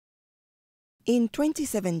In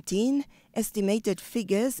 2017, estimated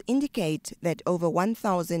figures indicate that over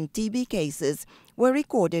 1,000 TB cases were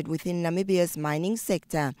recorded within Namibia's mining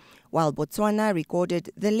sector, while Botswana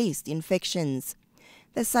recorded the least infections.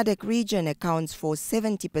 The SADC region accounts for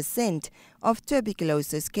 70% of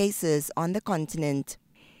tuberculosis cases on the continent.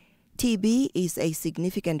 TB is a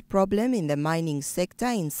significant problem in the mining sector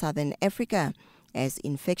in southern Africa, as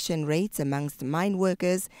infection rates amongst mine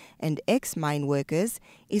workers and ex-mine workers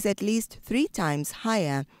is at least 3 times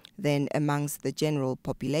higher than amongst the general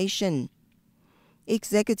population.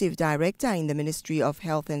 Executive Director in the Ministry of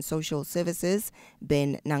Health and Social Services,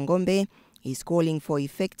 Ben Nangombe, is calling for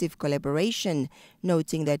effective collaboration,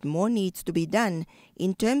 noting that more needs to be done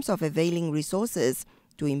in terms of availing resources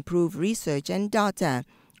to improve research and data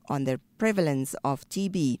on the prevalence of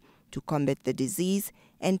TB to combat the disease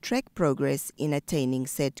and track progress in attaining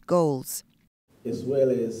set goals. As well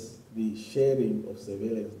as the sharing of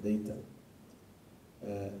surveillance data.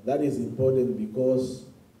 That is important because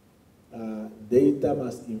data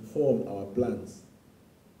must inform our plans.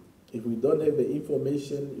 If we don't have the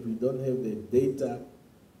information, if we don't have the data,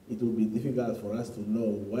 it will be difficult for us to know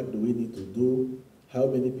what do we need to do, how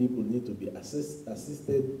many people need to be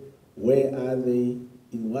assisted, where are they,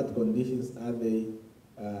 in what conditions are they.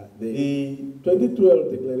 The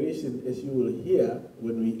 2012 declaration, as you will hear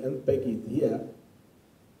when we unpack it here,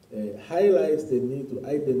 highlights the need to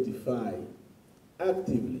identify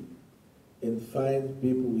actively and find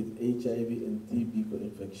people with HIV and TB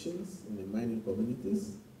infections in the mining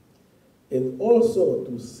communities, and also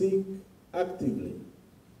to seek actively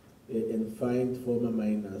and find former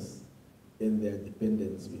miners and their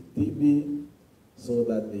dependents with TB so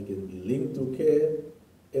that they can be linked to care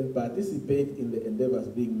and participate in the endeavors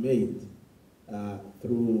being made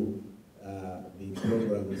through the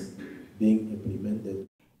programs being implemented.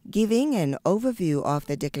 Giving an overview of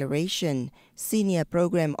the declaration, Senior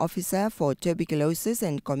Program Officer for Tuberculosis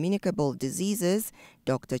and Communicable Diseases,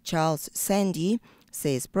 Dr. Charles Sandy,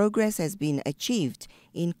 says progress has been achieved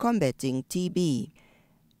in combating TB.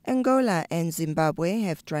 Angola and Zimbabwe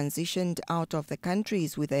have transitioned out of the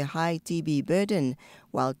countries with a high TB burden,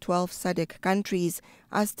 while 12 SADC countries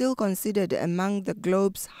are still considered among the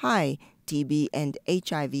globe's high TB and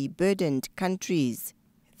HIV-burdened countries.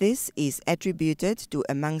 This is attributed to,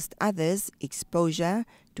 amongst others, exposure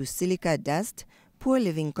to silica dust, poor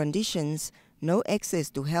living conditions, no access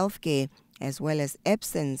to healthcare, as well as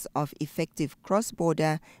absence of effective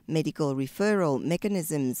cross-border medical referral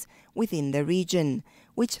mechanisms within the region,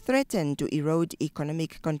 which threaten to erode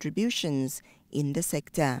economic contributions in the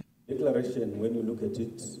sector. The declaration, when you look at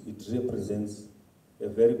it, it represents a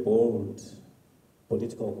very bold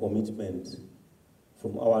political commitment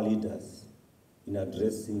from our leaders in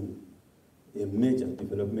addressing a major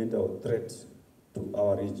developmental threat to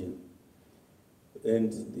our region.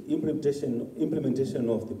 And the implementation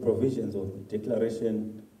of the provisions of the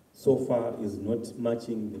declaration so far is not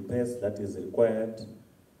matching the pace that is required.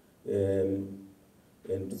 And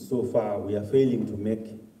so far we are failing to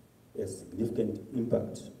make a significant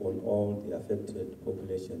impact on all the affected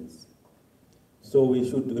populations. So we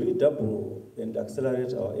should redouble and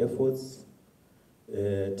accelerate our efforts,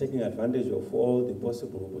 taking advantage of all the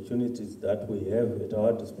possible opportunities that we have at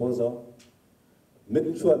our disposal,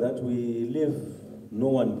 making sure that we leave no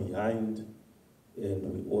one behind,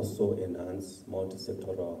 and we also enhance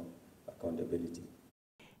multi-sectoral accountability.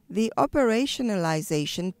 The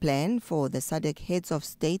operationalization plan for the SADC Heads of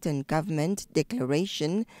State and Government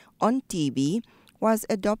Declaration on TB was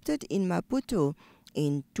adopted in Maputo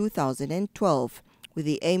in 2012 with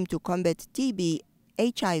the aim to combat TB,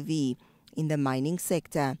 HIV in the mining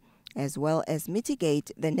sector, as well as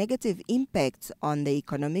mitigate the negative impacts on the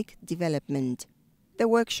economic development. The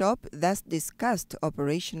workshop thus discussed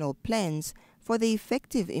operational plans for the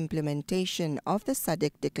effective implementation of the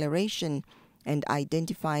SADC Declaration and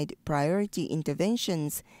identified priority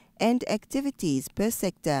interventions and activities per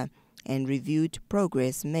sector and reviewed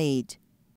progress made.